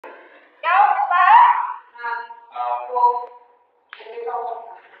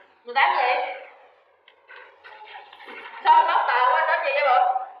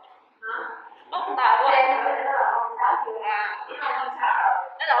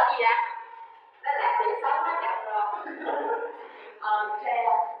gì vậy? Nó là tiếng sống nó chậm rồi. Chair.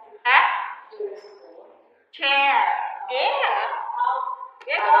 Hả? Chair. Ghế hả?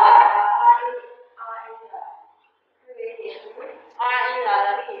 Ghế của OIL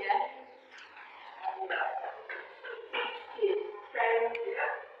là cái gì vậy?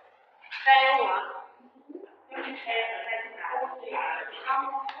 Treo hả?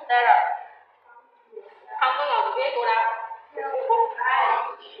 Đây rồi. Không có ngồi được ghế cô đâu.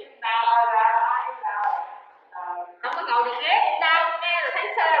 Không có ngồi được ghế đâu, nghe là thấy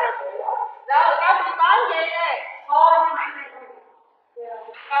xe rồi. Rồi, câu 18 gì đây?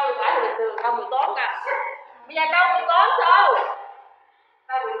 Câu 17 là bình thường, câu 18 nè. Bây giờ câu 18 sao?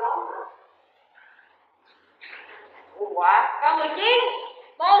 Câu 18 hả? Quả. Câu 19.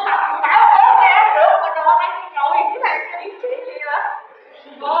 Môn học bảo ổn nghe được mà đồ đang ngồi cái này gì hả?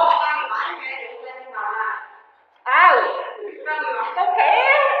 Cô, câu 17 nghe được lên mà. Câu khỉ,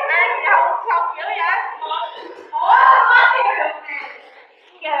 ai không dữ vậy? Ủa, mất thì được nè.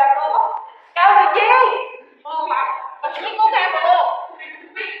 Kìa cô. Câu 19. Môn học, mình biết cố gắng được.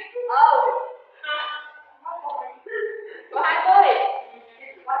 Câu 20.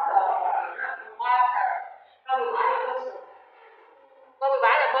 Câu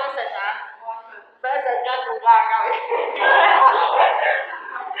 17 là person hả? Person cho tụi con rồi.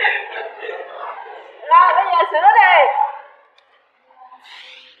 Rồi bây giờ sửa đi.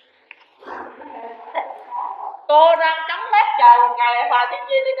 Cô đang chấm lép chờ một ngày lại hòa thiên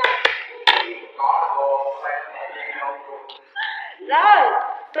nhiên đi con. Rồi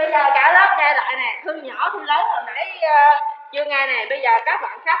bây giờ cả lớp nghe lại nè. Thư nhỏ thư lớn hồi nãy chưa nghe nè. Bây giờ các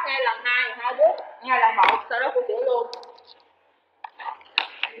bạn khác nghe lần 2, 2 đứa nghe lần 1, sau đó cô sửa luôn.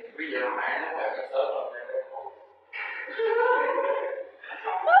 Bây giờ mẹ nó là cái sớm rồi.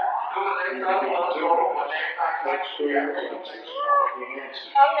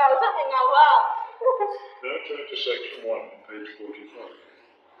 Ông ngầu sắp thì ngầu phải không? Now turn to section 1, page 45.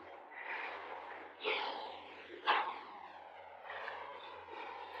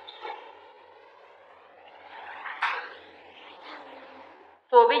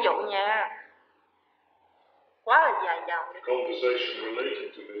 Tôi ví dụ nha. Quá là dài dòng. Conversation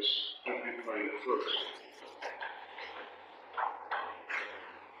relating to this will be played first.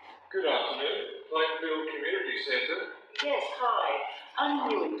 Good afternoon, Plainfield Community Centre. Yes, hi. I'm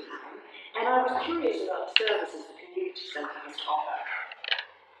new in town, and I was curious about the services the community centre has to offer.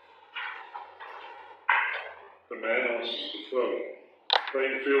 The man answers the phone.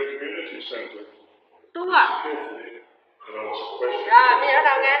 Plainfield Community Centre. Đúng ạ. Carefully and answer questions. Rồi, bây giờ bắt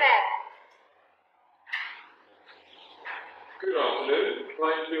đầu nghe nè. Good afternoon,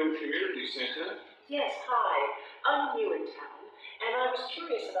 Plainfield Community Centre. Yes, hi. I'm new in town, and I was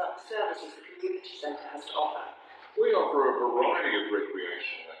curious about the services the community centre has to offer. We offer a variety of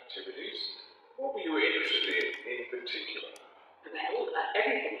recreational activities. What were you interested in particular? Well,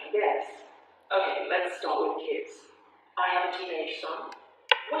 everything, I guess. Okay, let's start with kids. I have a teenage son.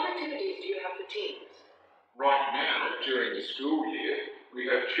 What activities do you have for teens? Right now, during the school year, we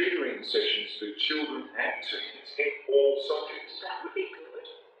have tutoring sessions for children and teens in all subjects. That would be good.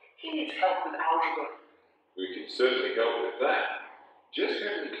 He needs help with algebra. We can certainly help with that. Just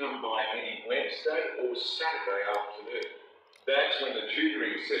have him come by any Wednesday or Saturday afternoon. That's when the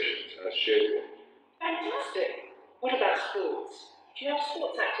tutoring sessions are scheduled. Fantastic. What about sports? Do you have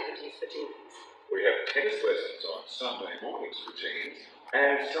sports activities for teens? We have tennis lessons on Sunday mornings for teens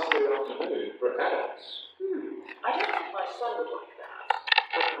and Sunday afternoon for adults. I don't think my son would like that,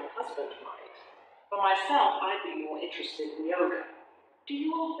 but my husband might. For myself, I'd be more interested in yoga. Do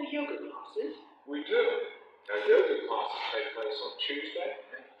you offer yoga classes? We do. Our yoga classes take place on Tuesday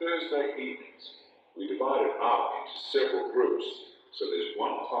and Thursday evenings. We divide it up into several groups, so there's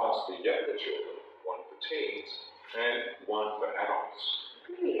one class for younger children, one for teens, and one for adults.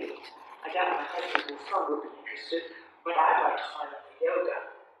 Really? I doubt my husband and son would be interested, but I'd like to sign up for yoga.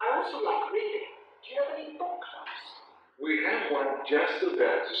 I also like reading. Do you have any book clubs? We have one just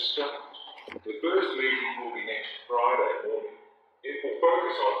about to start. The first meeting will be next Friday morning. It will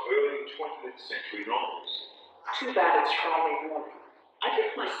focus on early 20th century novels. Too bad it's Friday morning. I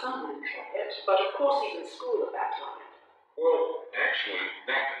think my son would enjoy it, but of course he's in school at that time. Well, actually,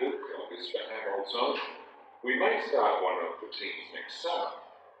 that book club is for adults only. We may start one up for teens next summer,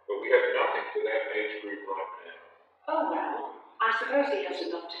 but we have nothing for that age group right now. Oh well, I suppose he has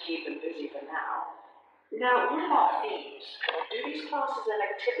enough to keep him busy for now. Now, what about fees? Do these classes and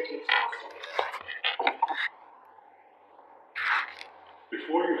activities cost anything?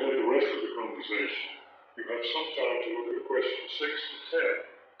 Before you hear the rest of the conversation, you have some time to look at questions 6 to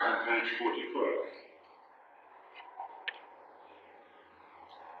 10 on page 45.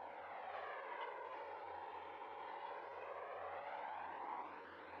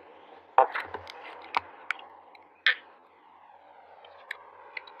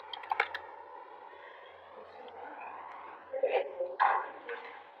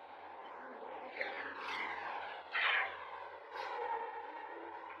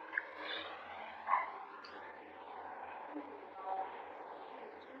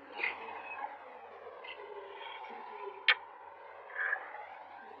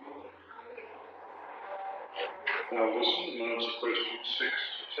 Now listen and answer questions 6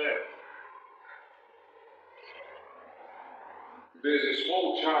 to 10. There's a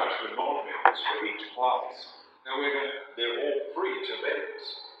small charge for non-members for each class. However, they're all free to members.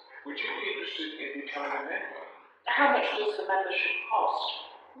 Would you be interested in becoming a member? How much does the membership cost?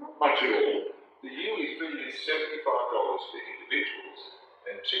 Not much at all. The yearly fee is $75 for individuals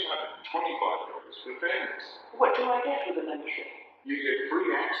and $225 for families. What do I get with the membership? You get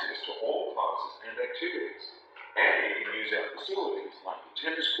free access to all classes and activities. And you can use our facilities like the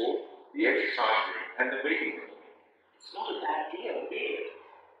tennis court, the exercise room, and the meeting room. It's not a bad deal, is it?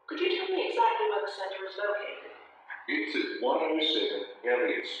 Could you tell me exactly where the centre is located? It's at 107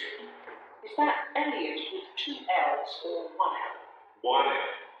 Elliott Street. Is that Elliot with 2 L's or 1 L? 1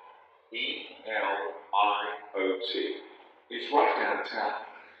 L. E-L-I-O-T. It's right downtown.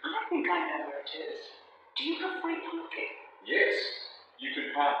 I think I know where it is. Do you have free parking? Yes, you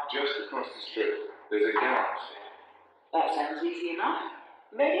can park just across the street. There's a garage there. That sounds easy enough.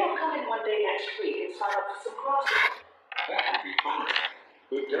 Maybe I'll come in one day next week and sign up for some classes. That would be fine.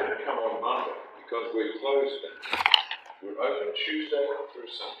 But don't come on Monday because we're closed then. We're open Tuesday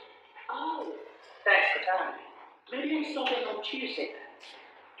through Sunday. Oh, thanks for telling me. Maybe I'll stop in on Tuesday then.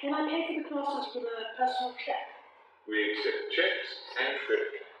 Can I pay for the classes with a personal check? We accept checks and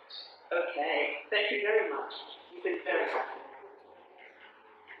credit cards. Okay, thank you very much. You've been very helpful.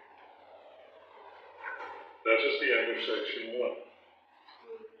 That is the end of section 1.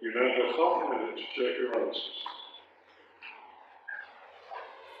 You now have half a minute to check your answers.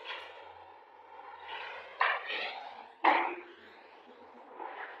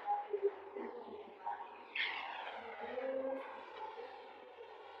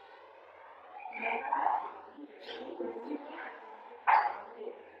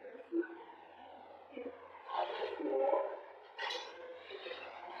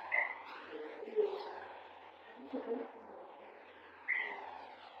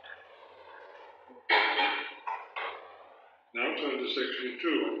 Now turn to section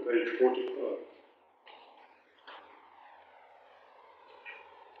 2 on page 45.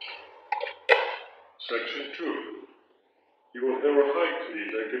 Section 2. You will hear a hike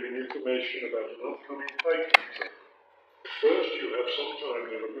leader giving information about an upcoming hiking trip. First, you have some time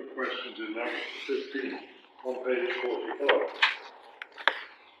to look at questions in Action 15 on page 45.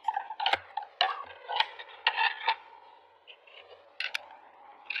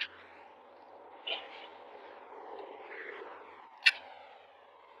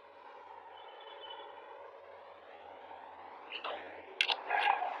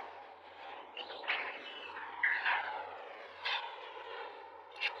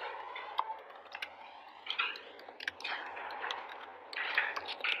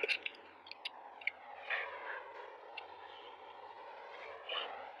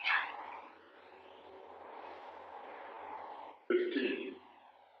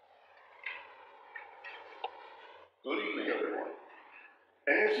 Good evening, everyone.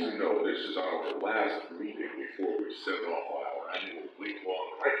 As you know, this is our last meeting before we set off on our annual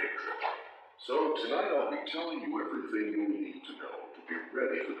week-long hiking trip. So tonight I'll be telling you everything you'll need to know to be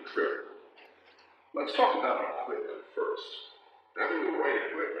ready for the trip. Let's talk about equipment first. Having the right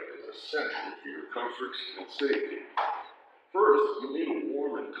equipment is essential for your comfort and safety. First, you'll need a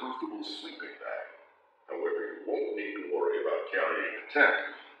warm and comfortable sleeping bag. However, you won't need to worry about carrying a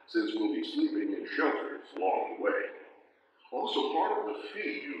tent, since we'll be sleeping in shelters along the way. Also, part of the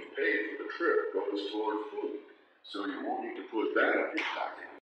fee you've paid for the trip goes toward food, so you won't need to put that in your pocket.